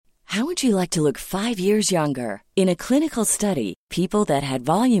How would you like to look 5 years younger? In a clinical study, people that had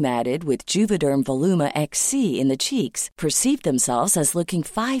volume added with Juvederm Voluma XC in the cheeks perceived themselves as looking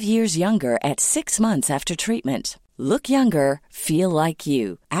 5 years younger at 6 months after treatment. Look younger, feel like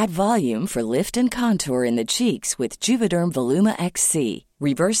you. Add volume for lift and contour in the cheeks with Juvederm Voluma XC.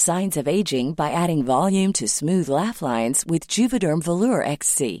 Reverse signs of aging by adding volume to smooth laugh lines with Juvederm Volure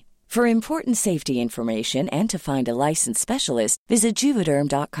XC. For important safety information and to find a licensed specialist, visit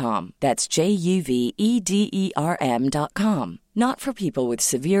Juvederm.com. That's JUVEDERM.com. Not for people with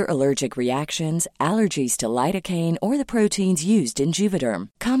severe allergic reactions, allergies to lidocaine, or the proteins used in Juvederm.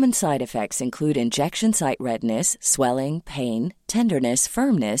 Common side effects include injection site redness, swelling, pain, tenderness,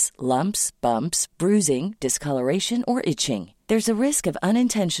 firmness, lumps, bumps, bruising, discoloration, or itching. There's a risk of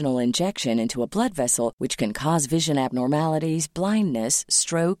unintentional injection into a blood vessel, which can cause vision abnormalities, blindness,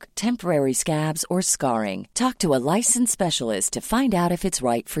 stroke, temporary scabs, or scarring. Talk to a licensed specialist to find out if it's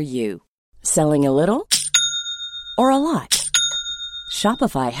right for you. Selling a little or a lot?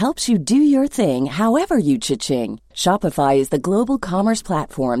 Shopify helps you do your thing however you cha-ching. Shopify is the global commerce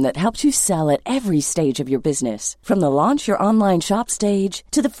platform that helps you sell at every stage of your business. From the launch your online shop stage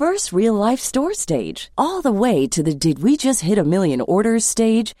to the first real-life store stage, all the way to the did we just hit a million orders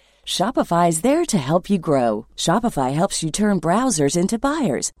stage. Shopify is there to help you grow. Shopify helps you turn browsers into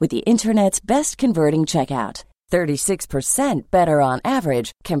buyers with the internet's best converting checkout. 36% better on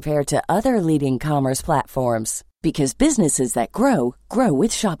average compared to other leading commerce platforms. Because businesses that grow, grow with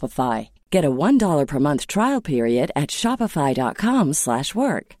Shopify. Get a $1 per month trial period at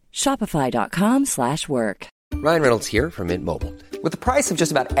shopify.com/work. Shopify.com/work. Ryan Reynolds here from Mint Mobile. With the price of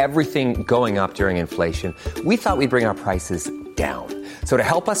just about everything going up during inflation, we thought we'd bring our prices down. So to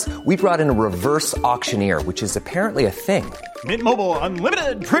help us, we brought in a reverse auctioneer, which is apparently a thing. Mint Mobile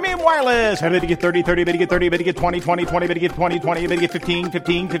Unlimited Premium Wireless. How to get 30, 30, how to get 30, how to get 20, 20, 20, how to get 20, 20, how to get 15,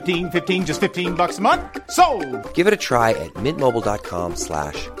 15, 15, 15, just $15 a month? Sold! Give it a try at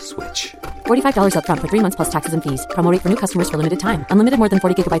mintmobile.com/switch. $45 up front for 3 months plus taxes and fees. Promo rate for new customers for limited time. Unlimited more than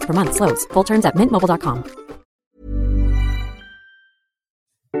 40 gigabytes per month. Slows full terms at mintmobile.com.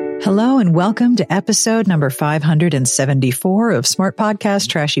 Hello and welcome to episode number 574 of Smart Podcast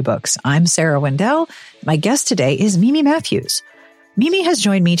Trashy Books. I'm Sarah Wendell. My guest today is Mimi Matthews. Mimi has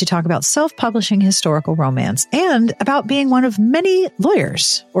joined me to talk about self-publishing historical romance and about being one of many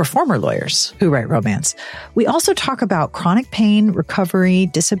lawyers, or former lawyers, who write romance. We also talk about chronic pain,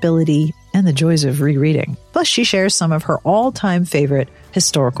 recovery, disability, and the joys of rereading. Plus, she shares some of her all-time favorite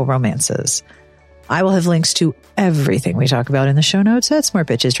historical romances. I will have links to everything we talk about in the show notes at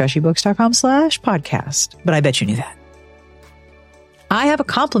smartbitchestrashybooks.com/podcast. But I bet you knew that. I have a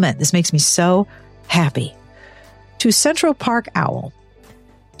compliment. This makes me so happy. To Central Park Owl.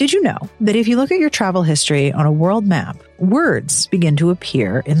 Did you know that if you look at your travel history on a world map, words begin to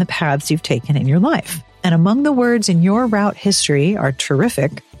appear in the paths you've taken in your life? And among the words in your route history are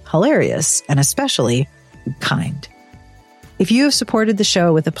terrific, hilarious, and especially kind. If you have supported the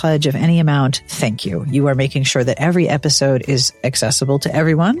show with a pledge of any amount, thank you. You are making sure that every episode is accessible to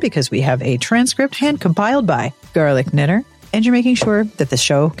everyone because we have a transcript hand-compiled by Garlic Knitter, and you're making sure that the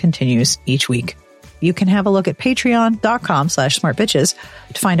show continues each week. You can have a look at patreon.com/smartbitches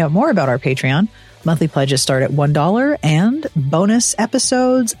to find out more about our Patreon. Monthly pledges start at $1 and bonus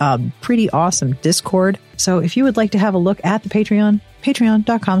episodes, pretty awesome Discord. So if you would like to have a look at the Patreon,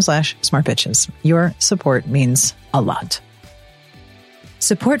 patreon.com/smartbitches. Your support means a lot.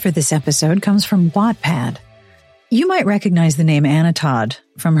 Support for this episode comes from Wattpad. You might recognize the name Anna Todd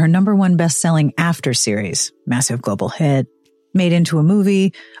from her #1 best-selling After series, massive global hit. Made into a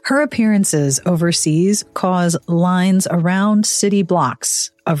movie, her appearances overseas cause lines around city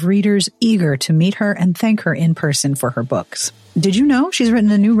blocks of readers eager to meet her and thank her in person for her books. Did you know she's written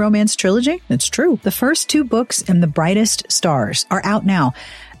a new romance trilogy? It's true. The first 2 books in The Brightest Stars are out now.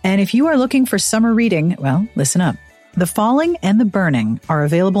 And if you are looking for summer reading, well, listen up. The Falling and the Burning are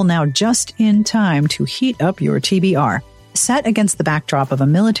available now just in time to heat up your TBR. Set against the backdrop of a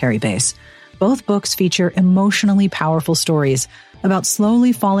military base, both books feature emotionally powerful stories about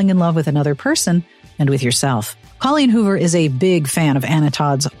slowly falling in love with another person and with yourself. Colleen Hoover is a big fan of Anna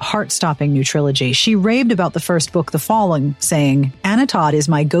Todd's heart-stopping new trilogy. She raved about the first book, The Falling, saying, "Anna Todd is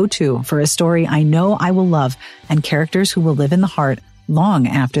my go-to for a story I know I will love and characters who will live in the heart long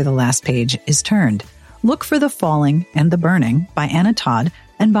after the last page is turned." Look for The Falling and the Burning by Anna Todd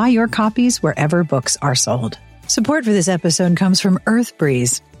and buy your copies wherever books are sold. Support for this episode comes from Earth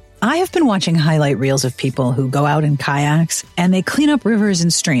Breeze. I have been watching highlight reels of people who go out in kayaks and they clean up rivers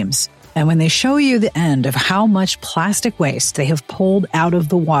and streams. And when they show you the end of how much plastic waste they have pulled out of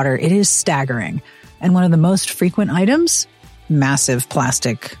the water, it is staggering. And one of the most frequent items? massive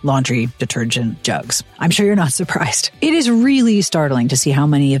plastic laundry detergent jugs. I'm sure you're not surprised. It is really startling to see how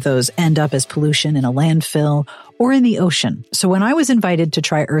many of those end up as pollution in a landfill or in the ocean. So when I was invited to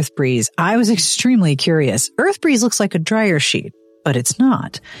try Earth Breeze, I was extremely curious. Earth Breeze looks like a dryer sheet, but it's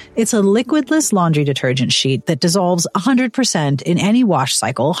not. It's a liquidless laundry detergent sheet that dissolves 100% in any wash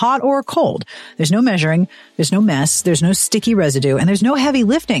cycle, hot or cold. There's no measuring, there's no mess, there's no sticky residue, and there's no heavy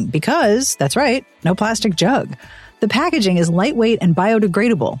lifting because, that's right, no plastic jug. The packaging is lightweight and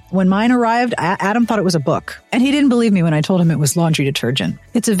biodegradable. When mine arrived, Adam thought it was a book, and he didn't believe me when I told him it was laundry detergent.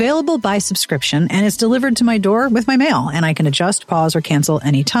 It's available by subscription, and it's delivered to my door with my mail, and I can adjust, pause, or cancel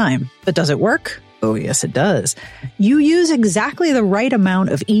anytime. But does it work? Oh, yes, it does. You use exactly the right amount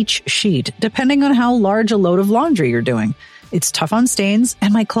of each sheet, depending on how large a load of laundry you're doing. It's tough on stains,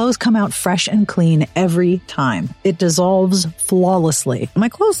 and my clothes come out fresh and clean every time. It dissolves flawlessly. My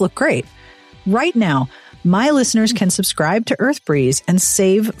clothes look great. Right now, my listeners can subscribe to Earth Breeze and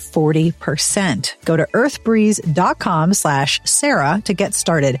save 40%. Go to earthbreeze.com/Sarah to get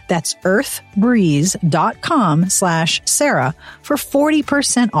started. That's earthbreeze.com/Sarah for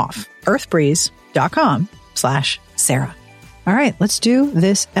 40% off. earthbreeze.com/Sarah. All right, let's do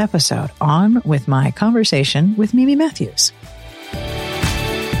this episode. On with my conversation with Mimi Matthews.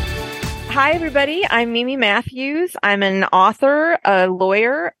 Hi, everybody. I'm Mimi Matthews. I'm an author, a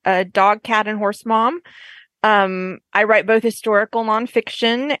lawyer, a dog, cat, and horse mom. I write both historical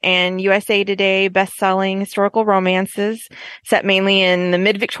nonfiction and USA Today best-selling historical romances set mainly in the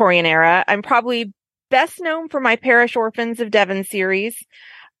mid-Victorian era. I'm probably best known for my Parish Orphans of Devon series,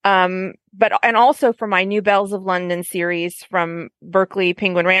 and also for my New Bells of London series from Berkeley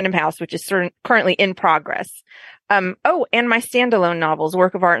Penguin Random House, which is currently in progress. And my standalone novels,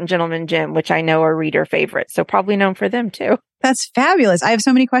 Work of Art and Gentleman Jim, which I know are reader favorites, so probably known for them too. That's fabulous. I have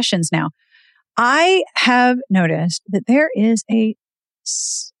so many questions now. I have noticed that there is a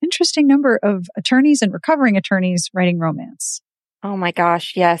interesting number of attorneys and recovering attorneys writing romance. Oh my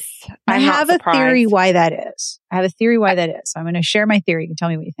gosh, yes. I have a theory why that is. I'm going to share my theory. You can tell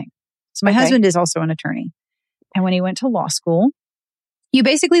me what you think. So my husband is also an attorney. And when he went to law school, you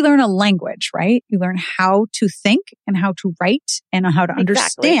basically learn a language, right? You learn how to think and how to write and how to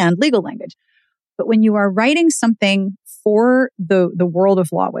understand legal language. But when you are writing something for the world of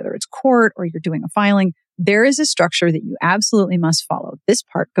law, whether it's court or you're doing a filing, there is a structure that you absolutely must follow. This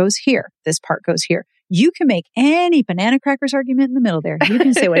part goes here. This part goes here. You can make any banana crackers argument in the middle there. You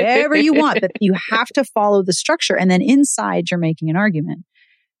can say whatever you want, but you have to follow the structure. And then inside, you're making an argument.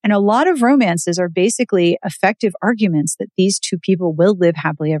 And a lot of romances are basically effective arguments that these two people will live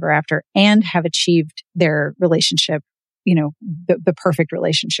happily ever after and have achieved their relationship, the perfect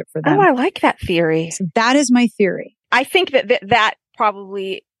relationship for them. Oh, I like that theory. So that is my theory. I think that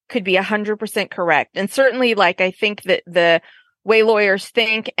probably could be 100% correct. And certainly, I think that the way lawyers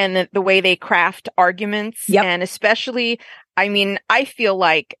think and the way they craft arguments, and especially, I feel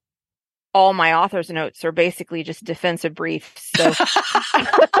like all my author's notes are basically just defensive briefs. So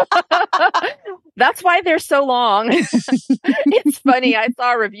that's why they're so long. It's funny. I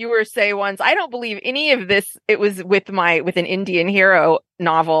saw a reviewer say once, I don't believe any of this. It was with an Indian hero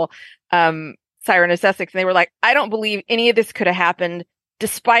novel, Siren of Sussex. And they were like, I don't believe any of this could have happened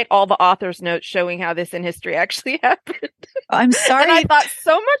despite all the author's notes showing how this in history actually happened. I'm sorry. And I thought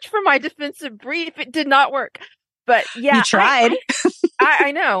so much for my defensive brief. It did not work. But yeah, you tried.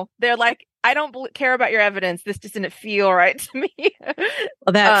 I know. They're like, I don't care about your evidence. This doesn't feel right to me.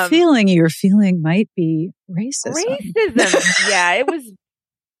 Well, that feeling you're feeling might be racism. Yeah, it was.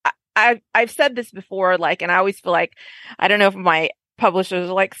 I've said this before, and I always feel like, I don't know if my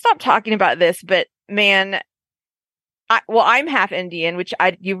publishers are like, stop talking about this, but man, I'm half Indian, which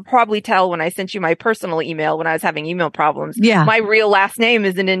you probably tell when I sent you my personal email when I was having email problems. Yeah. My real last name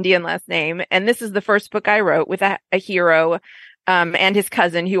is an Indian last name. And this is the first book I wrote with a hero, and his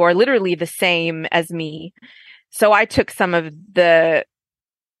cousin who are literally the same as me. So I took some of the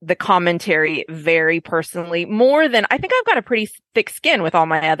commentary very personally, more than I think I've got a pretty thick skin with all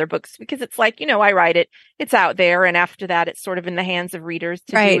my other books, because it's I write it, it's out there. And after that, it's sort of in the hands of readers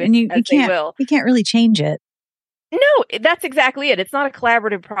to do it and you will. You can't really change it. No, that's exactly it. It's not a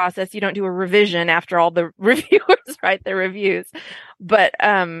collaborative process. You don't do a revision after all the reviewers write their reviews. But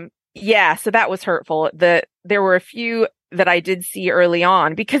so that was hurtful. There were a few that I did see early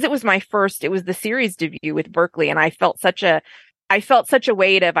on because it was the series debut with Berkeley, and I felt I felt such a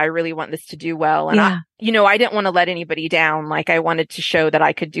weight of, I really want this to do well. And I didn't want to let anybody down. Like, I wanted to show that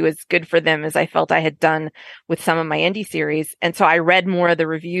I could do as good for them as I felt I had done with some of my indie series. And so I read more of the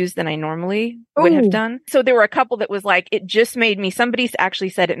reviews than I normally would have done. So there were a couple that was like, it just made me, somebody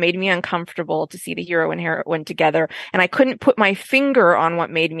actually said it made me uncomfortable to see the hero and heroine together. And I couldn't put my finger on what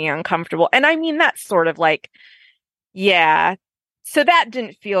made me uncomfortable. And I mean, that's sort of like, yeah. So that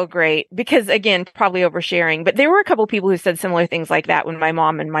didn't feel great because, again, probably oversharing. But there were a couple people who said similar things like that when my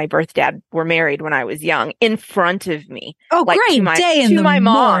mom and my birth dad were married when I was young in front of me. Oh, like, great day in the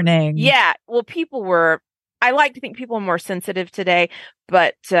morning. Yeah. Well, I like to think people are more sensitive today,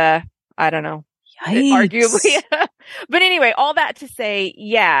 but I don't know. Yikes. Arguably. But anyway, all that to say,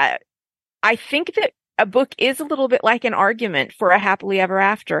 yeah, I think that a book is a little bit like an argument for a happily ever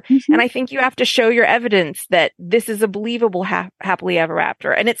after. Mm-hmm. And I think you have to show your evidence that this is a believable happily ever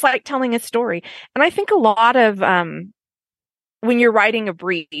after. And it's like telling a story. And I think a lot of, when you're writing a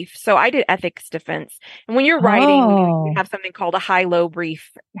brief, so I did ethics defense, and when you're writing, you have something called a high-low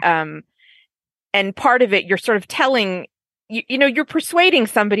brief. And part of it, you're sort of telling, you're persuading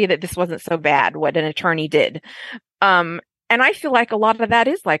somebody that this wasn't so bad, what an attorney did. And I feel like a lot of that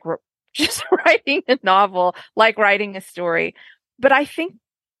is like just writing a novel, like writing a story. But I think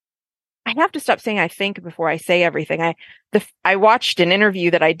I have to stop saying I think before I say everything. I watched an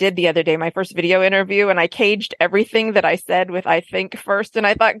interview that I did the other day, my first video interview, and I caged everything that I said with I think first. And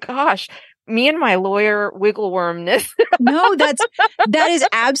I thought, gosh, me and my lawyer wiggle wormness. No, that is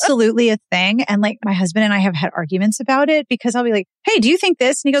absolutely a thing. And like my husband and I have had arguments about it because I'll be like, hey, do you think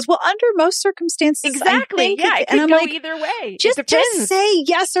this? And he goes, well, under most circumstances, exactly. Yeah. It could go like, either way. Just say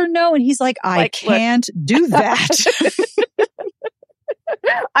yes or no. And he's like, I can't do that.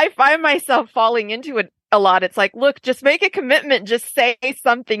 I find myself falling into it a lot. It's like, look, just make a commitment. Just say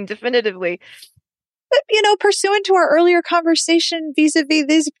something definitively. But, pursuant to our earlier conversation vis-a-vis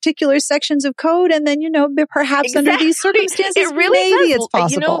these particular sections of code, and then, perhaps under these circumstances, it really maybe does. It's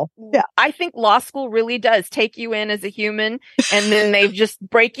possible. Yeah. I think law school really does take you in as a human, and then they just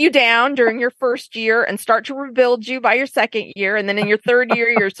break you down during your first year and start to rebuild you by your second year. And then in your third year,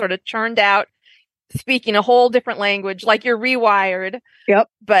 you're sort of churned out, speaking a whole different language, like you're rewired. Yep.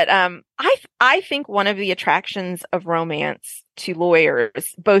 But I think one of the attractions of romance to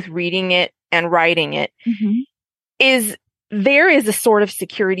lawyers, both reading it and writing it, is there is a sort of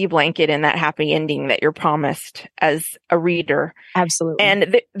security blanket in that happy ending that you're promised as a reader. Absolutely.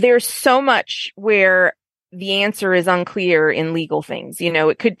 And there's so much where the answer is unclear in legal things.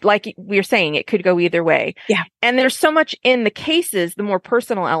 It could, like we were saying, it could go either way. Yeah. And there's so much in the cases, the more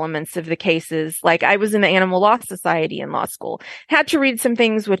personal elements of the cases. Like I was in the Animal Law Society in law school, had to read some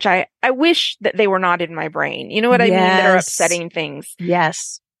things which I wish that they were not in my brain. You know what I mean? That are upsetting things.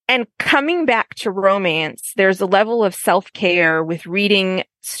 Yes. And coming back to romance, there's a level of self-care with reading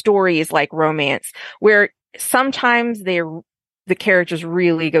stories like romance where sometimes the characters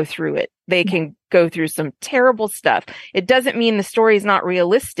really go through it. They can go through some terrible stuff. It doesn't mean the story is not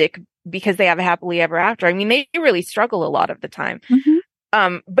realistic because they have a happily ever after. I mean, they really struggle a lot of the time.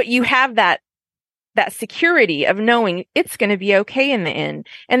 Mm-hmm. But you have that security of knowing it's going to be okay in the end.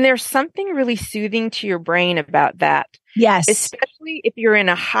 And there's something really soothing to your brain about that. Yes. Especially if you're in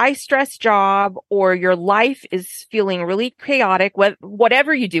a high stress job or your life is feeling really chaotic,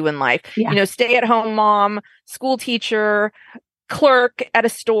 whatever you do in life, stay at home mom, school teacher, clerk at a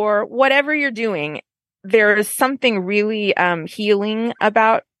store, whatever you're doing, there is something really healing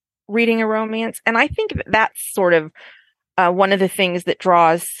about reading a romance. And I think that's sort of one of the things that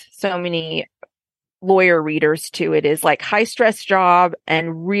draws so many lawyer readers to it is like high stress job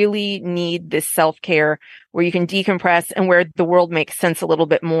and really need this self-care where you can decompress and where the world makes sense a little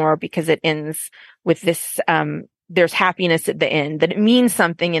bit more because it ends with this, there's happiness at the end, that it means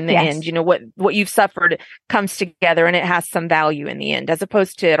something in the end. What you've suffered comes together and it has some value in the end, as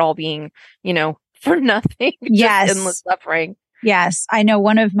opposed to it all being, for nothing. Yes. Just endless suffering. Yes. I know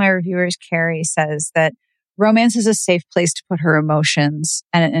one of my reviewers, Carrie, says that romance is a safe place to put her emotions.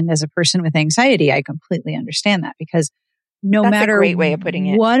 And as a person with anxiety, I completely understand that because no That's matter a great way of putting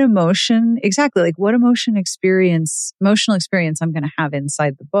it. What emotion, exactly, like what emotional experience I'm going to have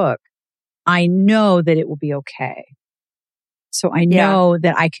inside the book, I know that it will be okay. So I know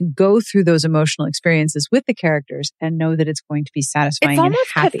that I can go through those emotional experiences with the characters and know that it's going to be satisfying. It's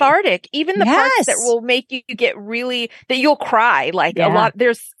almost and happy. Cathartic. Even the parts that will make you get that you'll cry. Like a lot,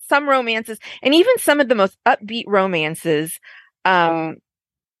 there's some romances and even some of the most upbeat romances. I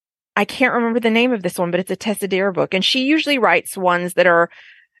can't remember the name of this one, but it's a Tessa Dare book. And she usually writes ones that are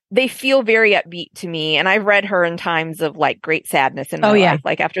they feel very upbeat to me. And I've read her in times of like great sadness in my life,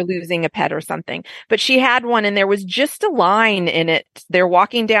 like after losing a pet or something. But she had one and there was just a line in it. They're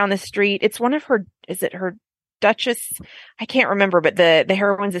walking down the street. It's one of her, is it her Duchess? I can't remember, but the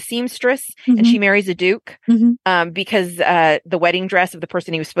heroine's a seamstress and she marries a duke because the wedding dress of the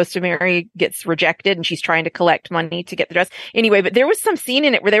person he was supposed to marry gets rejected and she's trying to collect money to get the dress. Anyway, but there was some scene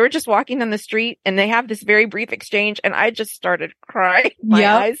in it where they were just walking down the street and they have this very brief exchange and I just started crying my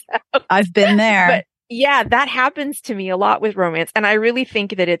eyes out. I've been there. But yeah, that happens to me a lot with romance. And I really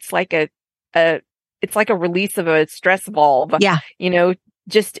think that it's like it's like a release of a stress valve. Yeah. You know,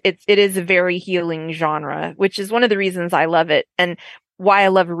 just it is a very healing genre, which is one of the reasons I love it and why I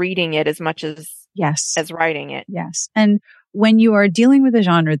love reading it as much as writing it. Yes. And when you are dealing with a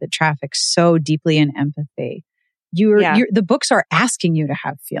genre that traffics so deeply in empathy, the books are asking you to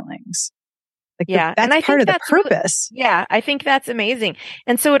have feelings. Like that's and I part think of the purpose. I think that's amazing.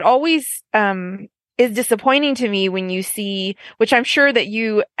 And so it always is disappointing to me when you see, which I'm sure that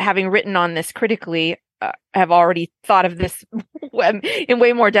you, having written on this critically, have already thought of this in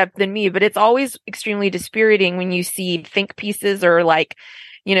way more depth than me, but it's always extremely dispiriting when you see think pieces or like,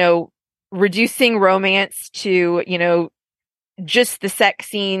 you know, reducing romance to, you know, just the sex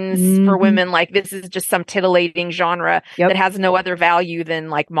scenes for women. Like this is just some titillating genre that has no other value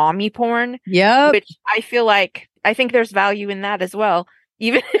than like mommy porn. Yeah. Which I feel like, I think there's value in that as well.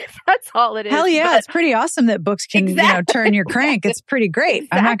 Even if that's all it is. Hell yeah. It's pretty awesome that books can, you know, turn your crank. It's pretty great.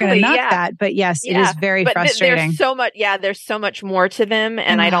 I'm not going to knock that, but yes, it is very frustrating. There's so much more to them.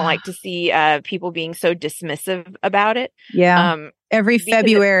 And I don't like to see people being so dismissive about it. Yeah. Every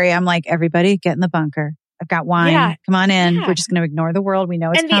February, I'm like, everybody get in the bunker. I've got wine. Yeah, come on in. Yeah. We're just going to ignore the world. We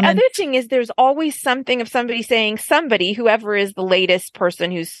know it's coming. And the other thing is there's always something of somebody saying whoever is the latest person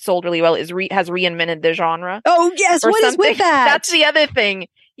who's sold really well has reinvented the genre. Oh, yes. What is with that? That's the other thing.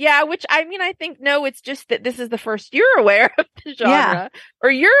 Yeah, which I mean, I think, no, it's just that this is the first you're aware of the genre or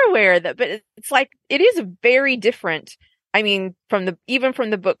you're aware that, but it's like, it is very different. I mean, from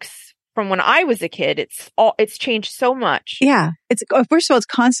the books from when I was a kid, it's changed so much. Yeah. First of all, it's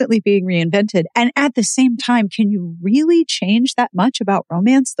constantly being reinvented. And at the same time, can you really change that much about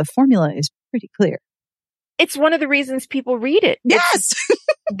romance? The formula is pretty clear. It's one of the reasons people read it. Yes.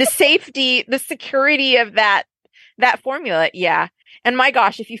 The safety, the security of that formula. Yeah. And my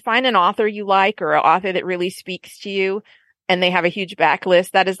gosh, if you find an author you like or an author that really speaks to you and they have a huge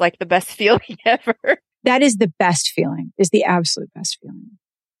backlist, that is like the best feeling ever. That is the best feeling, is the absolute best feeling.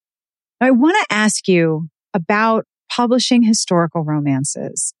 I want to ask you about publishing historical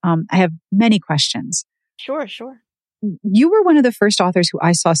romances. I have many questions. Sure. You were one of the first authors who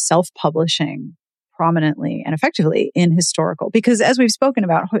I saw self-publishing prominently and effectively in historical, because as we've spoken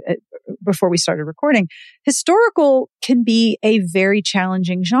about before we started recording, historical can be a very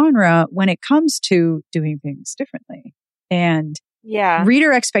challenging genre when it comes to doing things differently. And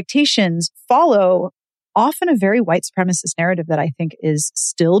reader expectations follow often a very white supremacist narrative that I think is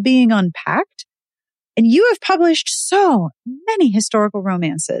still being unpacked. And you have published so many historical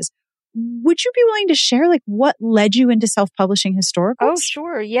romances. Would you be willing to share like what led you into self-publishing historicals? Oh,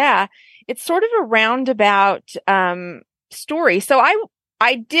 sure. Yeah. It's sort of a roundabout story. So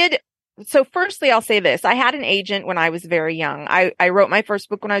I did. So firstly, I'll say this. I had an agent when I was very young. I wrote my first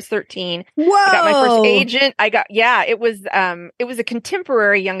book when I was 13. Whoa. I got my first agent. It was a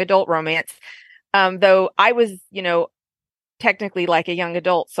contemporary young adult romance. Though I was, you know, technically like a young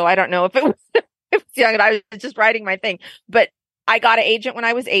adult. So I don't know if it was young and I was just writing my thing, but I got an agent when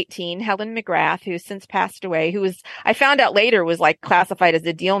I was 18, Helen McGrath, who's since passed away, I found out later was like classified as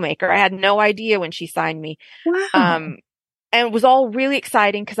a deal maker. I had no idea when she signed me. Wow. And it was all really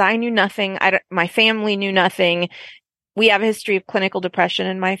exciting because I knew nothing. My family knew nothing. We have a history of clinical depression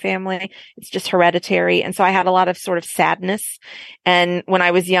in my family. It's just hereditary. And so I had a lot of sort of sadness. And when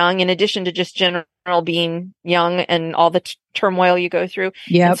I was young, in addition to just general being young and all the turmoil you go through.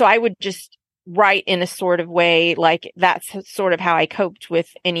 Yeah. So I would just write in a sort of way, like that's sort of how I coped with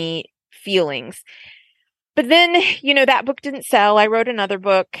any feelings. But then, you know, that book didn't sell. I wrote another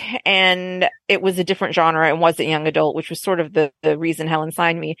book and it was a different genre and wasn't young adult, which was sort of the reason Helen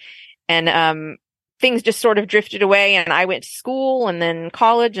signed me. And, things just sort of drifted away and I went to school and then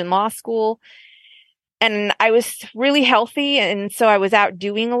college and law school and I was really healthy. And so I was out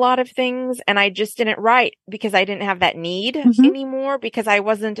doing a lot of things and I just didn't write because I didn't have that need anymore because I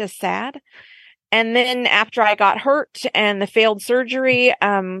wasn't as sad. And then after I got hurt and the failed surgery,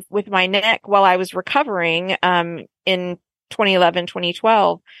 with my neck while I was recovering, in 2011,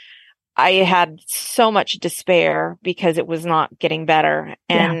 2012, I had so much despair because it was not getting better.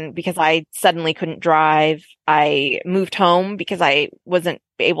 And because I suddenly couldn't drive, I moved home because I wasn't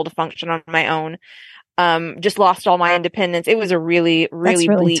able to function on my own. Just lost all my independence. It was a really, really, That's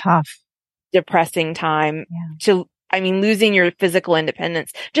really bleak, tough, depressing time losing your physical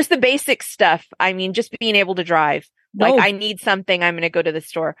independence, just the basic stuff. I mean, just being able to drive. Like, I need something, I'm going to go to the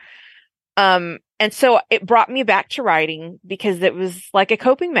store. And so it brought me back to writing because it was like a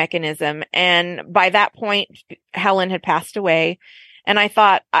coping mechanism. And by that point, Helen had passed away. And I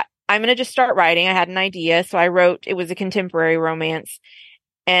thought, I'm going to just start writing. I had an idea. So I wrote, it was a contemporary romance.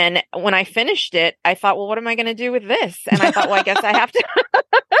 And when I finished it, I thought, well, what am I going to do with this? And I thought, well, I guess I have to.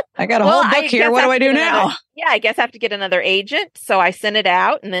 I got a whole book here. What do I do now? I guess I have to get another agent. So I sent it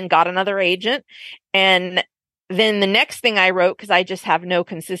out and then got another agent. And then the next thing I wrote, because I just have no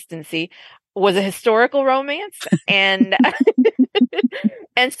consistency, was a historical romance. And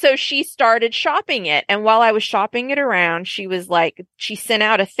and so she started shopping it. And while I was shopping it around, she was like, she sent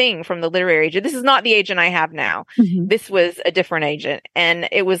out a thing from the literary agent. This is not the agent I have now. Mm-hmm. This was a different agent. And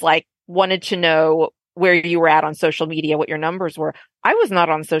it was like, wanted to know where you were at on social media, what your numbers were. I was not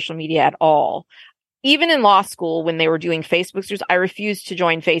on social media at all. Even in law school, when they were doing Facebook groups, I refused to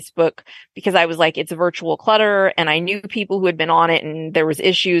join Facebook because I was like, it's a virtual clutter. And I knew people who had been on it and there was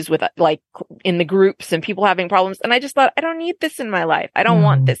issues with like in the groups and people having problems. And I just thought, I don't need this in my life. I don't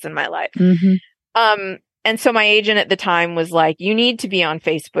want this in my life. Mm-hmm. And so my agent at the time was like, you need to be on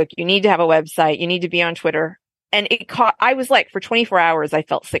Facebook. You need to have a website. You need to be on Twitter. And I was like, for 24 hours, I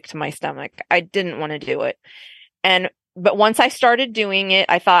felt sick to my stomach. I didn't want to do it. But once I started doing it,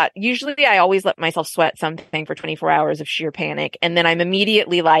 I thought, usually I always let myself sweat something for 24 hours of sheer panic. And then I'm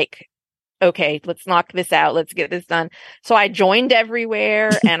immediately like, okay, let's knock this out. Let's get this done. So I joined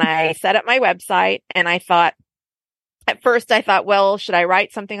everywhere and I set up my website. And I thought, at first I thought, well, should I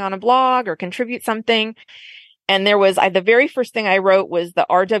write something on a blog or contribute something? And there was, the very first thing I wrote was the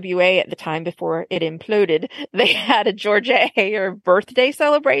RWA at the time before it imploded. They had a Georgette Heyer birthday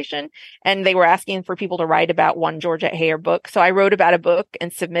celebration and they were asking for people to write about one Georgette Heyer book. So I wrote about a book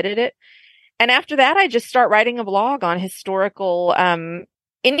and submitted it. And after that, I just start writing a blog on historical,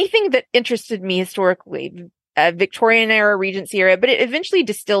 anything that interested me historically, Victorian era, Regency era, but it eventually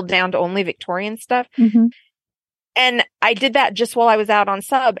distilled down to only Victorian stuff. Mm-hmm. And I did that just while I was out on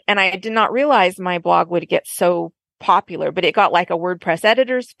sub, and I did not realize my blog would get so popular, but it got like a WordPress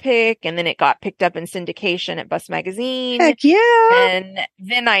editor's pick, and then it got picked up in syndication at Bust Magazine. Heck yeah. And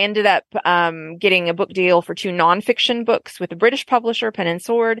then I ended up getting a book deal for 2 nonfiction books with a British publisher, Pen and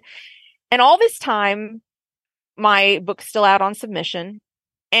Sword. And all this time, my book's still out on submission.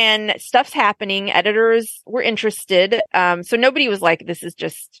 And stuff's happening. Editors were interested. So nobody was like, this is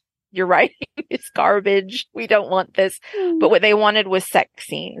just... You're writing is garbage. We don't want this. But what they wanted was sex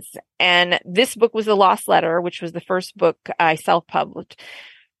scenes. And this book was The Lost Letter, which was the first book I self-published.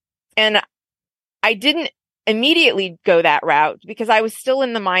 And I didn't immediately go that route because I was still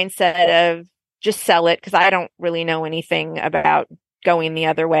in the mindset of just sell it because I don't really know anything about going the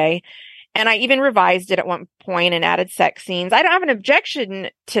other way. And I even revised it at one point and added sex scenes. I don't have an objection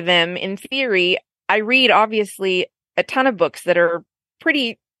to them in theory. I read, obviously, a ton of books that are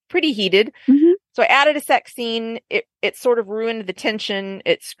pretty heated. Mm-hmm. So I added a sex scene. It sort of ruined the tension.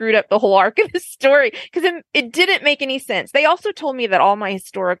 It screwed up the whole arc of the story because it didn't make any sense. They also told me that all my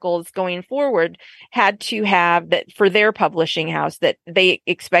historicals going forward had to have that for their publishing house, that they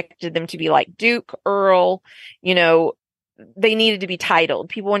expected them to be like Duke, Earl, they needed to be titled.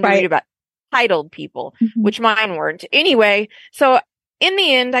 People wanted to read about titled people, which mine weren't. Anyway, so in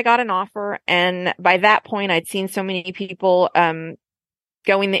the end, I got an offer. And by that point, I'd seen so many people,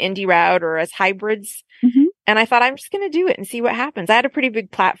 going the indie route or as hybrids. Mm-hmm. And I thought, I'm just going to do it and see what happens. I had a pretty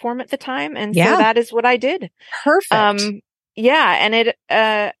big platform at the time. And so that is what I did. Perfect. And it,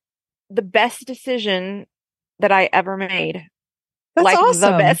 the best decision that I ever made. That's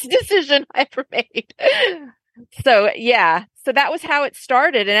awesome. The best decision I ever made. So that was how it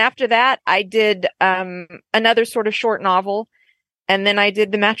started. And after that, I did, another sort of short novel. And then I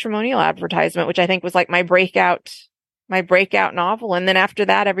did The Matrimonial Advertisement, which I think was like my breakout novel. And then after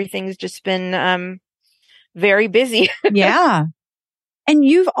that, everything's just been very busy. Yeah. And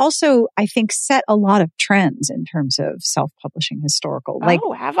you've also, I think, set a lot of trends in terms of self-publishing historical.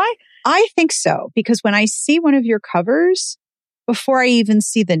 Oh, have I? I think so. Because when I see one of your covers, before I even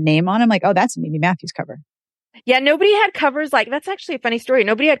see the name on it, I'm like, oh, that's a Mimi Matthews cover. Yeah, nobody had covers like, that's actually a funny story.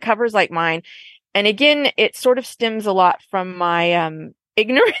 Nobody had covers like mine. And again, it sort of stems a lot from my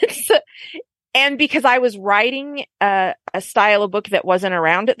ignorance. And because I was writing a style of book that wasn't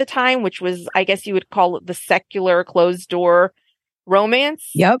around at the time, which was, I guess you would call it the secular closed door romance.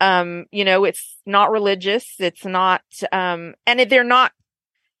 Yep. It's not religious. It's not, and they're not,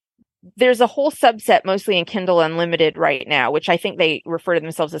 there's a whole subset mostly in Kindle Unlimited right now, which I think they refer to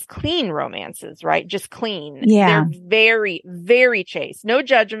themselves as clean romances, right? Just clean. Yeah. They're very, very chaste. No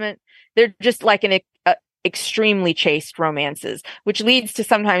judgment. They're just like an extremely chaste romances, which leads to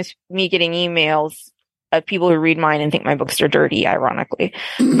sometimes me getting emails of people who read mine and think my books are dirty, ironically.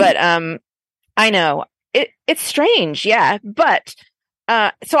 But I know it's strange. Yeah. But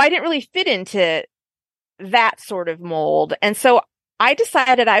so I didn't really fit into that sort of mold. And so I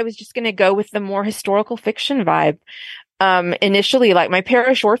decided I was just going to go with the more historical fiction vibe. Initially, like my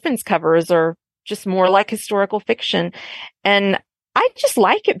Parish Orphans covers are just more like historical fiction. And I just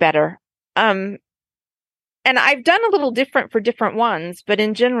like it better. And I've done a little different for different ones, but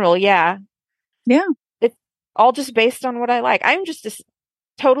in general, yeah. Yeah. It's all just based on what I like. I'm just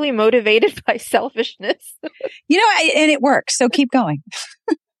totally motivated by selfishness. And it works. So keep going.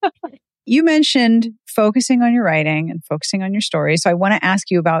 You mentioned focusing on your writing and focusing on your story. So I want to ask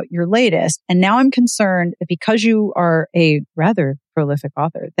you about your latest. And now I'm concerned that because you are a rather prolific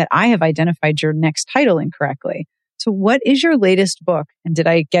author, that I have identified your next title incorrectly. So what is your latest book? And did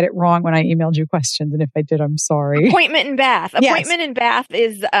I get it wrong when I emailed you questions? And if I did, I'm sorry. Appointment in Bath. Yes. Appointment in Bath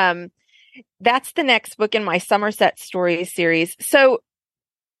is, that's the next book in my Somerset Stories series. So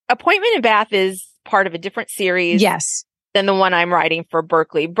Appointment in Bath is part of a different series. Yes. Than the one I'm writing for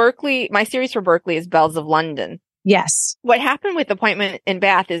Berkeley. My series for Berkeley is Bells of London. Yes. What happened with Appointment in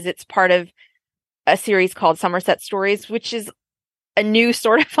Bath is it's part of a series called Somerset Stories, which is a new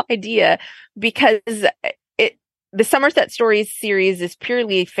sort of idea because the Somerset Stories series is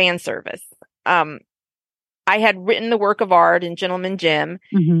purely fan service. I had written the work of art in Gentleman Jim,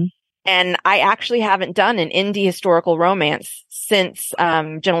 and I actually haven't done an indie historical romance since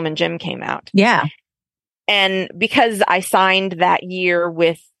Gentleman Jim came out. Yeah. And because I signed that year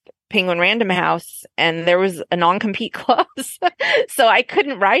with Penguin Random House and there was a non-compete clause, so I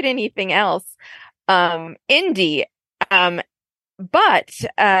couldn't write anything else indie. But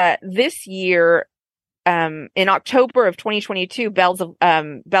this year, in October of 2022,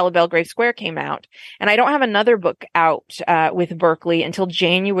 Bella Belgrave Square came out, and I don't have another book out with Berkeley until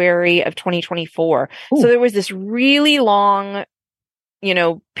January of 2024. Ooh. So there was this really long,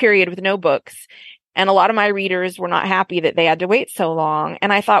 period with no books. And a lot of my readers were not happy that they had to wait so long.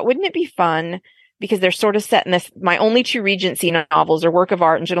 And I thought, wouldn't it be fun? Because they're sort of set in this, my only two Regency novels are Work of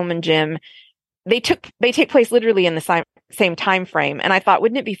Art and Gentleman Jim. They take place literally in the same time frame. And I thought,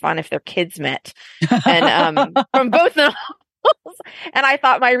 wouldn't it be fun if their kids met? And from both novels. And I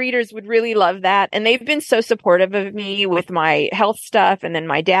thought my readers would really love that. And they've been so supportive of me with my health stuff. And then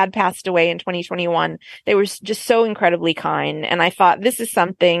my dad passed away in 2021. They were just so incredibly kind. And I thought this is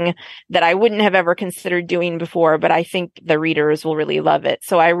something that I wouldn't have ever considered doing before, but I think the readers will really love it.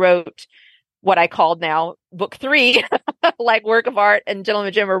 So I wrote what I called now book 3, like Work of Art and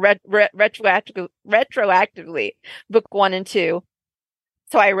Gentleman Jim are retroactively book 1 and 2.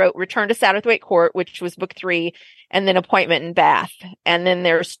 So I wrote Return to Satterthwaite Court, which was book 3, and then Appointment in Bath. And then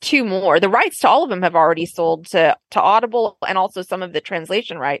there's 2 more. The rights to all of them have already sold to Audible and also some of the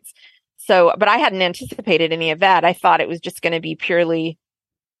translation rights. So, but I hadn't anticipated any of that. I thought it was just going to be purely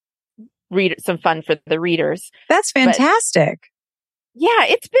some fun for the readers. That's fantastic. Yeah,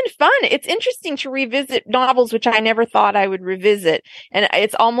 it's been fun. It's interesting to revisit novels, which I never thought I would revisit. And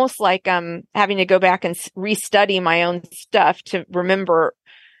it's almost like having to go back and restudy my own stuff to remember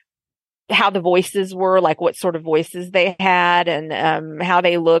how the voices were, like what sort of voices they had and how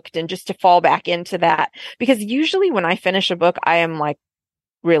they looked, and just to fall back into that. Because usually when I finish a book, I am like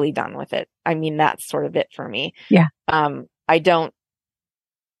really done with it. I mean, that's sort of it for me. Yeah. I don't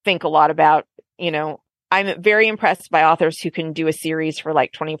think a lot about, I'm very impressed by authors who can do a series for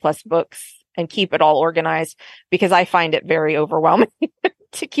like 20 plus books and keep it all organized, because I find it very overwhelming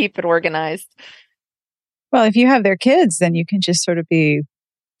to keep it organized. Well, if you have their kids, then you can just sort of be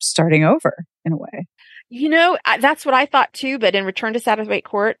starting over in a way. That's what I thought too. But in Return to Satterthwaite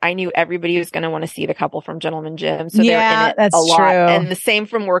Court, I knew everybody was going to want to see the couple from Gentleman Jim. So they're in it that's a lot. True. And the same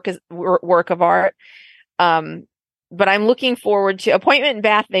from Work of Art. But I'm looking forward to Appointment in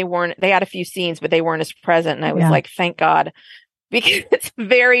Bath. They had a few scenes, but they weren't as present. And I was like, thank God, because it's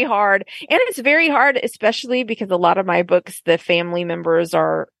very hard. And it's very hard, especially because a lot of my books, the family members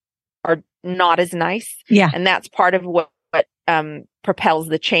are not as nice. Yeah. And that's part of what propels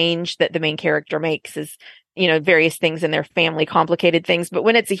the change that the main character makes is, various things in their family, complicated things. But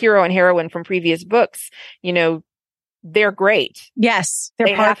when it's a hero and heroine from previous books, they're great. Yes.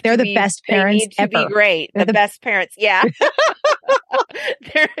 They're the best parents ever. They need to be great. The best parents. Yeah.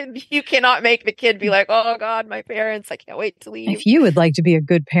 You cannot make the kid be like, oh God, my parents, I can't wait to leave. If you would like to be a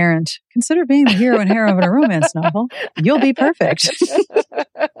good parent, consider being the hero and heroine of a romance novel. You'll be perfect.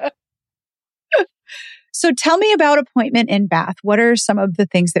 So tell me about Appointment in Bath. What are some of the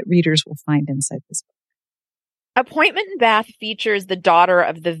things that readers will find inside this book? Appointment in Bath features the daughter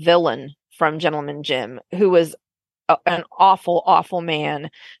of the villain from Gentleman Jim, who was an awful, awful man.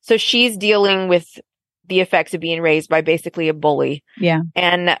 So she's dealing with the effects of being raised by basically a bully. Yeah.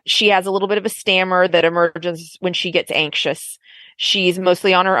 And she has a little bit of a stammer that emerges when she gets anxious. She's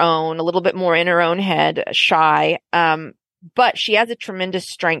mostly on her own, a little bit more in her own head, shy. But she has a tremendous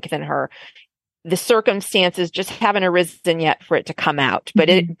strength in her. The circumstances just haven't arisen yet for it to come out, but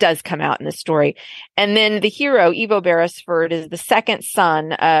it does come out in the story. And then the hero, Evo Beresford, is the second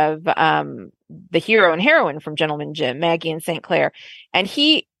son of the hero and heroine from Gentleman Jim, Maggie and St. Clair. And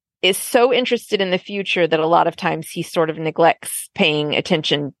he is so interested in the future that a lot of times he sort of neglects paying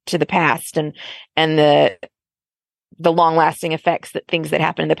attention to the past and the long-lasting effects that things that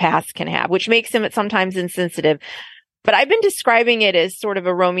happen in the past can have, which makes him sometimes insensitive. But I've been describing it as sort of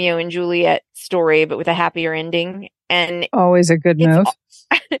a Romeo and Juliet story, but with a happier ending. And always a good move.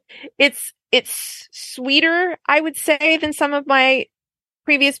 It's sweeter, I would say, than some of my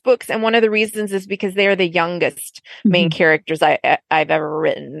previous books. And one of the reasons is because they're the youngest main characters I've ever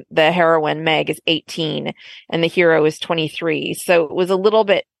written. The heroine, Meg, is 18 and the hero is 23. So it was a little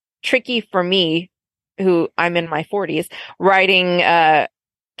bit tricky for me, who I'm in my 40s, writing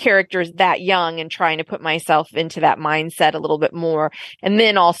characters that young and trying to put myself into that mindset a little bit more. And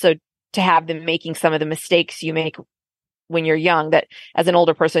then also to have them making some of the mistakes you make when you're young, that as an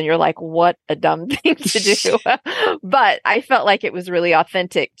older person, you're like, what a dumb thing to do. But I felt like it was really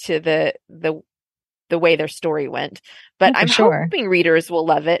authentic to the way their story went. But I'm hoping readers will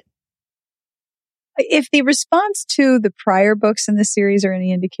love it. If the response to the prior books in the series are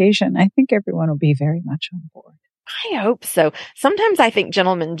any indication, I think everyone will be very much on board. I hope so. Sometimes I think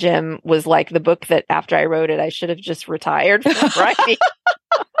Gentleman Jim was like the book that after I wrote it, I should have just retired from writing.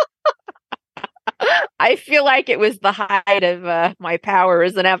 I feel like it was the height of my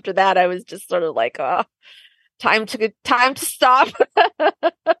powers. And after that, I was just sort of like, oh, time to stop.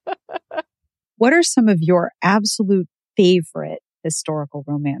 What are some of your absolute favorite historical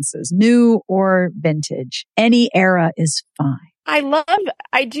romances, new or vintage? Any era is fine.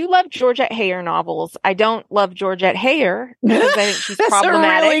 I do love Georgette Heyer novels. I don't love Georgette Heyer because I think she's problematic.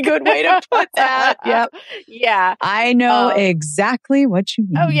 That's a really good way to put that. Yep. Yeah. I know exactly what you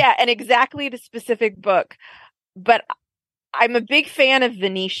mean. Oh yeah. And exactly the specific book, but I'm a big fan of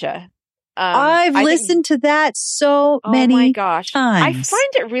Venetia. I've listened to that so many my gosh. times. I find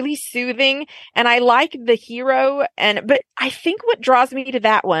it really soothing and I like the hero but I think what draws me to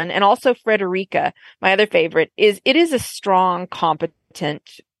that one and also Frederica, my other favorite, is it is a strong,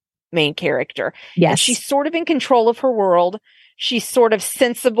 competent main character. Yes. And she's sort of in control of her world. She's sort of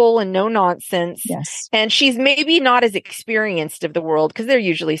sensible and no nonsense. Yes. And she's maybe not as experienced of the world because they're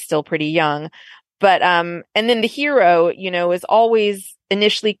usually still pretty young. But, and then the hero, is always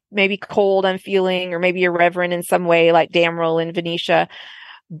initially maybe cold, unfeeling, or maybe irreverent in some way, like Damrell and Venetia.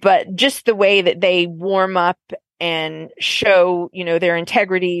 But just the way that they warm up and show, their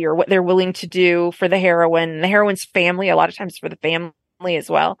integrity or what they're willing to do for the heroine's family, a lot of times for the family as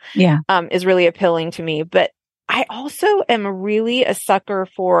well, is really appealing to me. But I also am really a sucker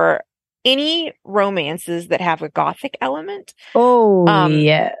for any romances that have a Gothic element. Oh,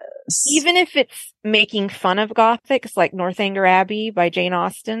 yes. Even if it's making fun of Gothics, like Northanger Abbey by Jane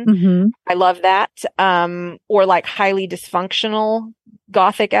Austen. I love that. Or like highly dysfunctional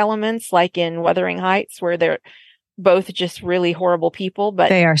Gothic elements, like in Wuthering Heights, where they're both just really horrible people. But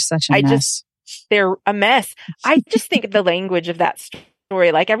they are such a mess. They're a mess. I just think the language of that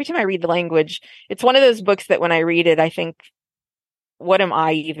story, like every time I read the language, it's one of those books that when I read it, I think, what am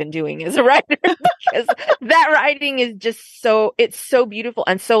I even doing as a writer? Because that writing is just it's so beautiful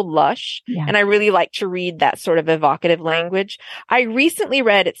and so lush. Yeah. And I really like to read that sort of evocative language. I recently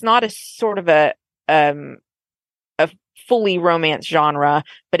read, it's not a sort of a fully romance genre,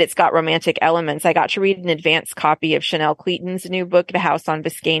 but it's got romantic elements. I got to read an advanced copy of Chanel Cleaton's new book, The House on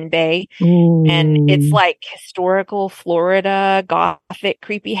Biscayne Bay. Ooh. And it's like historical Florida, Gothic,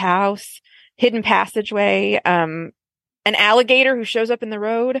 creepy house, hidden passageway, an alligator who shows up in the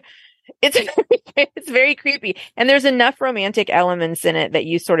road. It's very creepy. And there's enough romantic elements in it that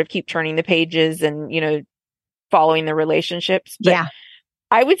you sort of keep turning the pages and, following the relationships. But yeah.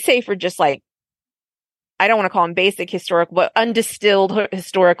 I would say for just like, I don't want to call them basic historical, but undistilled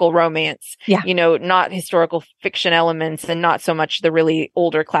historical romance, not historical fiction elements and not so much the really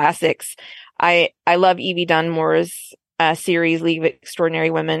older classics. I love Evie Dunmore's series, League of Extraordinary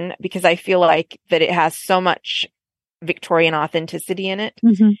Women, because I feel like that it has so much Victorian authenticity in it.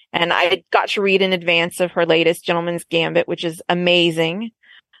 Mm-hmm. And I got to read in advance of her latest, Gentleman's Gambit, which is amazing.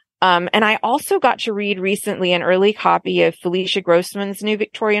 And I also got to read recently an early copy of Felicia Grossman's new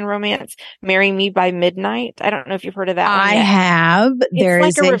Victorian romance, Marry Me by Midnight. I don't know if you've heard of that one I yet. have.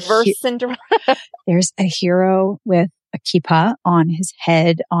 It's like a reverse Cinderella. There's a hero with a kippah on his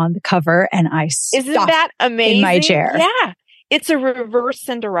head on the cover, and I Isn't that amazing? in my chair. Yeah. It's a reverse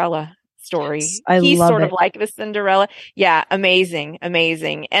Cinderella story. He's sort it. of like the Cinderella. Yeah. Amazing.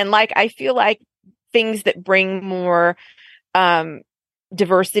 Amazing. And like, I feel like things that bring more,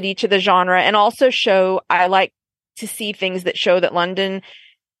 diversity to the genre, and also I like to see things that show that London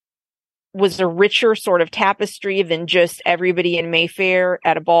was a richer sort of tapestry than just everybody in Mayfair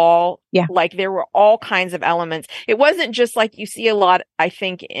at a ball. Yeah. Like there were all kinds of elements. It wasn't just like you see a lot, I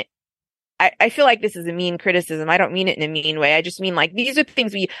think, I feel like this is a mean criticism. I don't mean it in a mean way. I just mean like these are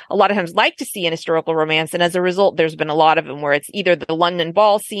things we a lot of times like to see in historical romance. And as a result, there's been a lot of them where it's either the London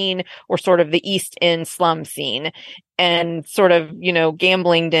ball scene or sort of the East End slum scene and sort of,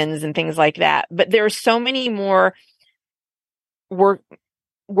 gambling dens and things like that. But there are so many more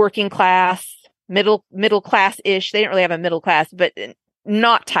working class, middle class-ish. They didn't really have a middle class, but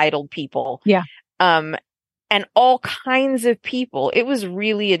not titled people. Yeah. And all kinds of people. It was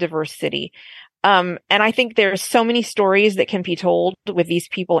really a diverse city. And I think there's so many stories that can be told with these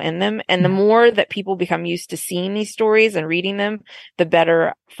people in them. And the more that people become used to seeing these stories and reading them, the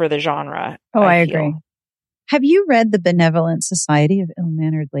better for the genre. Oh, I feel. agree. Have you read The Benevolent Society of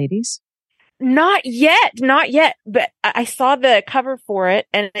Ill-Mannered Ladies? Not yet. But I saw the cover for it,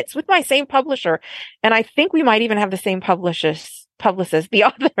 and it's with my same publisher. And I think we might even have the same publicist, the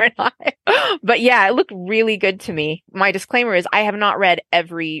author and I. But yeah, it looked really good to me. My disclaimer is I have not read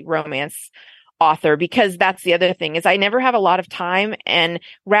every romance author, because that's the other thing is I never have a lot of time. And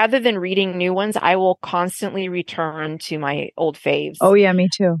rather than reading new ones, I will constantly return to my old faves. Oh yeah, me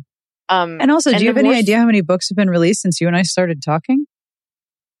too. And also, do you have any idea how many books have been released since you and I started talking?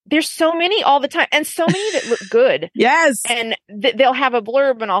 There's so many all the time, and so many that look good. Yes. And they'll have a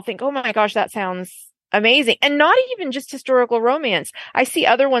blurb and I'll think, oh my gosh, that sounds amazing. And not even just historical romance. I see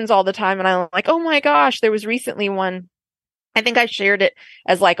other ones all the time and I'm like, oh my gosh, there was recently one. I think I shared it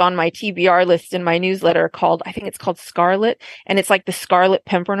as like on my TBR list in my newsletter I think it's called Scarlet. And it's like the Scarlet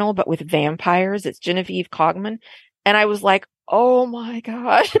Pimpernel, but with vampires. It's Genevieve Cogman. And I was like, oh my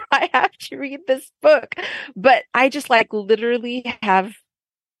gosh, I have to read this book. But I just like literally have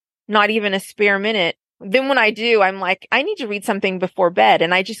not even a spare minute. Then when I do, I'm like, I need to read something before bed.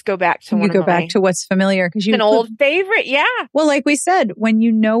 And I just go back to back to what's familiar because an old favorite. Yeah. Well, like we said, when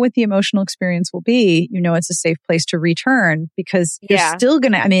you know what the emotional experience will be, it's a safe place to return because you're still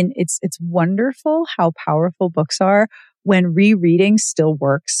going to, it's wonderful how powerful books are when rereading still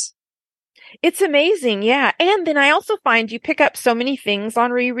works. It's amazing. Yeah. And then I also find you pick up so many things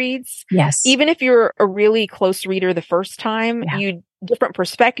on rereads. Yes. Even if you're a really close reader the first time, you different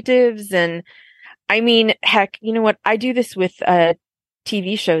perspectives. And I mean, heck, you know what? I do this with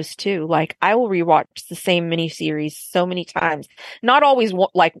TV shows too. Like I will rewatch the same miniseries so many times, not always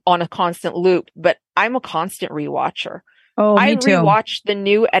like on a constant loop, but I'm a constant rewatcher. Oh, me too. I rewatched the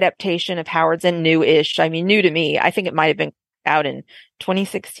new adaptation of Howard's End, new-ish. I mean, new to me. I think it might have been out in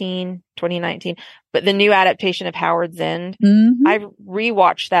 2016, 2019, but the new adaptation of Howard's End, I've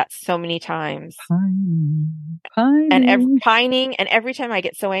rewatched that so many times. Pining. And every time I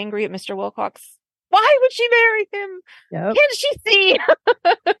get so angry at Mr. Wilcox, why would she marry him? Yep. Can she see?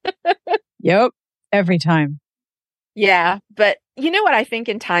 Yep. Every time. Yeah. But you know what I think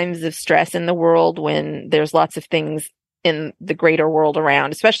in times of stress in the world, when there's lots of things in the greater world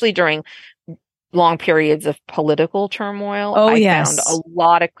around, especially during long periods of political turmoil, I found a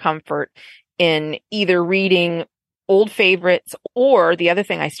lot of comfort in either reading old favorites or the other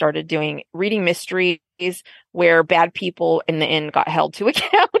thing I started doing, reading mysteries where bad people in the end got held to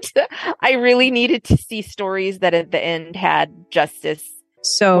account. I really needed to see stories that at the end had justice.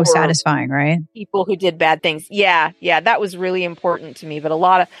 So satisfying, right? People who did bad things. Yeah. That was really important to me, but a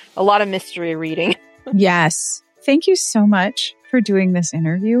lot of mystery reading. Yes. Thank you so much for doing this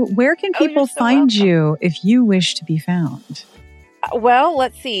interview. Where can people find you if you wish to be found? Well,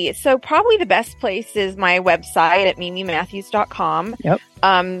 let's see. So probably the best place is my website at mimimatthews.com. Yep.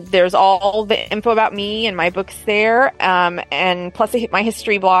 There's all the info about me and my books there. And plus my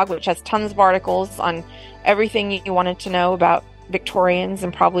history blog, which has tons of articles on everything you wanted to know about Victorians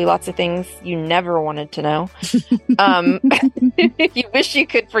and probably lots of things you never wanted to know. You wish you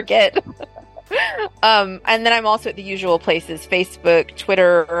could forget. And then I'm also at the usual places, Facebook,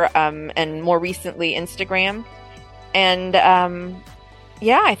 Twitter, and more recently Instagram. And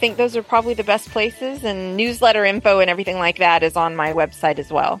yeah, I think those are probably the best places, and newsletter info and everything like that is on my website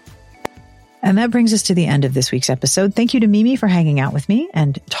as well. And that brings us to the end of this week's episode. Thank you to Mimi for hanging out with me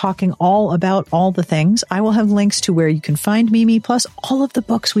and talking all about all the things. I will have links to where you can find Mimi, plus all of the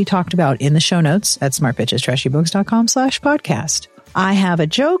books we talked about in the show notes at smartbitchestrashybooks.com/podcast. I have a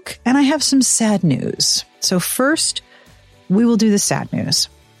joke and I have some sad news. So first, we will do the sad news.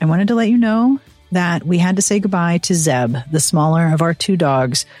 I wanted to let you know that we had to say goodbye to Zeb, the smaller of our two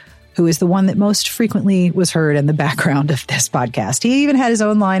dogs, who is the one that most frequently was heard in the background of this podcast. He even had his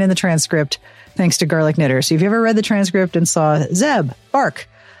own line in the transcript, thanks to Garlic Knitter. So if you ever read the transcript and saw Zeb bark,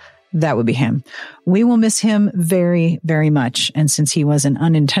 that would be him. We will miss him very, very much. And since he was an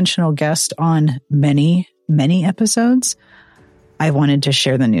unintentional guest on many, many episodes, I wanted to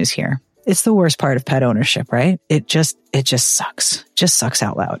share the news here. It's the worst part of pet ownership, right? It just sucks. Just sucks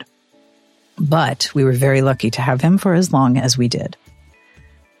out loud. But we were very lucky to have him for as long as we did.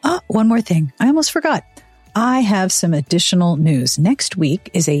 One more thing. I almost forgot. I have some additional news. Next week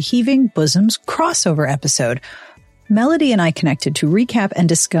is a Heaving Bosoms crossover episode. Melody and I connected to recap and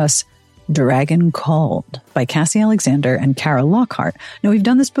discuss Dragon Called by Cassie Alexander and Kara Lockhart. Now, we've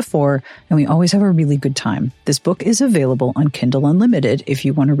done this before, and we always have a really good time. This book is available on Kindle Unlimited if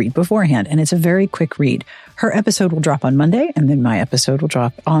you want to read beforehand, and it's a very quick read. Her episode will drop on Monday, and then my episode will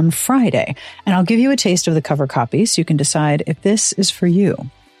drop on Friday. And I'll give you a taste of the cover copy so you can decide if this is for you.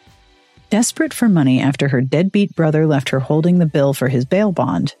 Desperate for money after her deadbeat brother left her holding the bill for his bail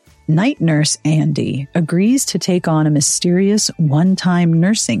bond, night nurse Andy agrees to take on a mysterious one-time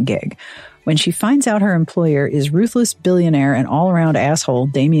nursing gig. When she finds out her employer is ruthless billionaire and all-around asshole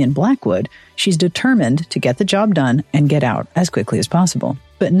Damian Blackwood, she's determined to get the job done and get out as quickly as possible.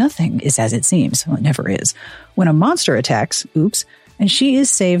 But nothing is as it seems. Well, it never is. When a monster attacks, and she is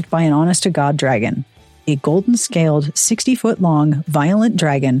saved by an honest-to-God dragon. A golden-scaled, 60-foot-long, violent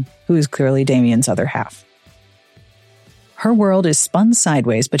dragon who is clearly Damian's other half. Her world is spun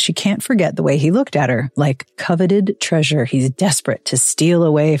sideways, but she can't forget the way he looked at her, like coveted treasure he's desperate to steal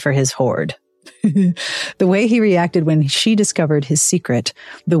away for his hoard. The way he reacted when she discovered his secret,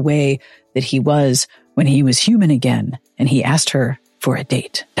 the way that he was when he was human again, and he asked her for a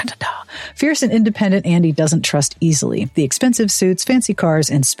date. Da, da, da. Fierce and independent Andy doesn't trust easily. The expensive suits, fancy cars,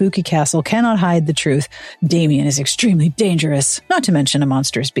 and spooky castle cannot hide the truth. Damian is extremely dangerous, not to mention a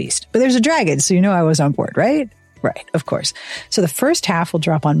monstrous beast. But there's a dragon, so you know I was on board, right? Right, of course. So the first half will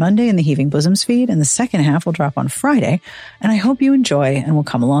drop on Monday in the Heaving Bosoms feed, and the second half will drop on Friday, and I hope you enjoy and will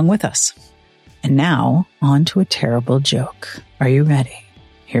come along with us. And now, on to a terrible joke. Are you ready?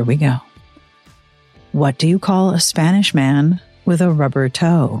 Here we go. What do you call a Spanish man with a rubber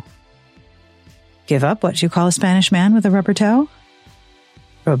toe? Give up what you call a Spanish man with a rubber toe?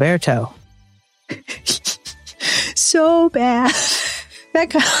 Roberto. So bad.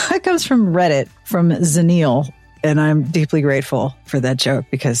 That comes from Reddit, from Zanil. And I'm deeply grateful for that joke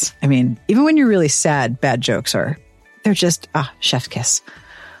because, I mean, even when you're really sad, bad jokes they're just, chef's kiss.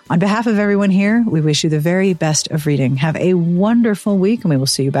 On behalf of everyone here, we wish you the very best of reading. Have a wonderful week, and we will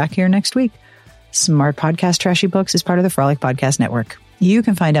see you back here next week. Smart Podcast Trashy Books is part of the Frolic Podcast Network. You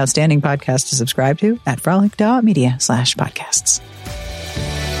can find outstanding podcasts to subscribe to at frolic.media/podcasts.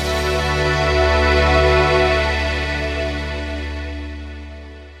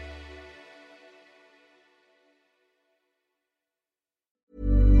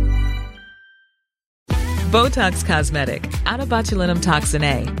 Botox Cosmetic, onabotulinum toxin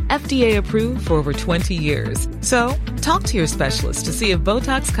A, FDA approved for over 20 years. So, talk to your specialist to see if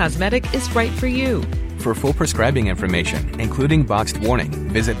Botox Cosmetic is right for you. For full prescribing information, including boxed warning,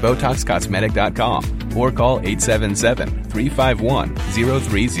 visit BotoxCosmetic.com or call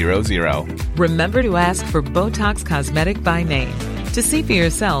 877-351-0300. Remember to ask for Botox Cosmetic by name. To see for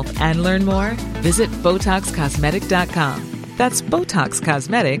yourself and learn more, visit BotoxCosmetic.com. That's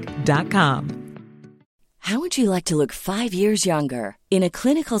BotoxCosmetic.com. How would you like to look 5 years younger? In a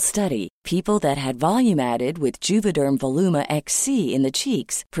clinical study, people that had volume added with Juvederm Voluma XC in the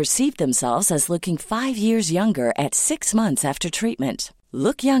cheeks perceived themselves as looking 5 years younger at 6 months after treatment.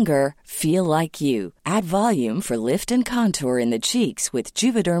 Look younger, feel like you. Add volume for lift and contour in the cheeks with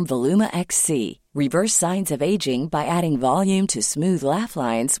Juvederm Voluma XC. Reverse signs of aging by adding volume to smooth laugh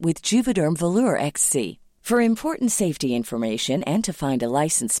lines with Juvederm Volure XC. For important safety information and to find a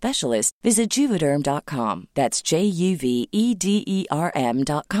licensed specialist, visit Juvederm.com. That's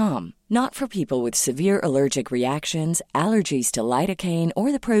JUVEDERM.com. Not for people with severe allergic reactions, allergies to lidocaine,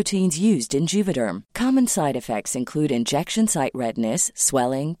 or the proteins used in Juvederm. Common side effects include injection site redness,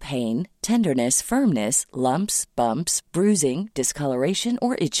 swelling, pain, tenderness, firmness, lumps, bumps, bruising, discoloration,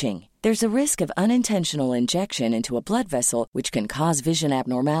 or itching. There's a risk of unintentional injection into a blood vessel, which can cause vision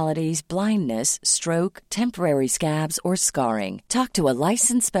abnormalities, blindness, stroke, temporary scabs, or scarring. Talk to a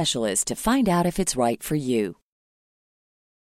licensed specialist to find out if it's right for you.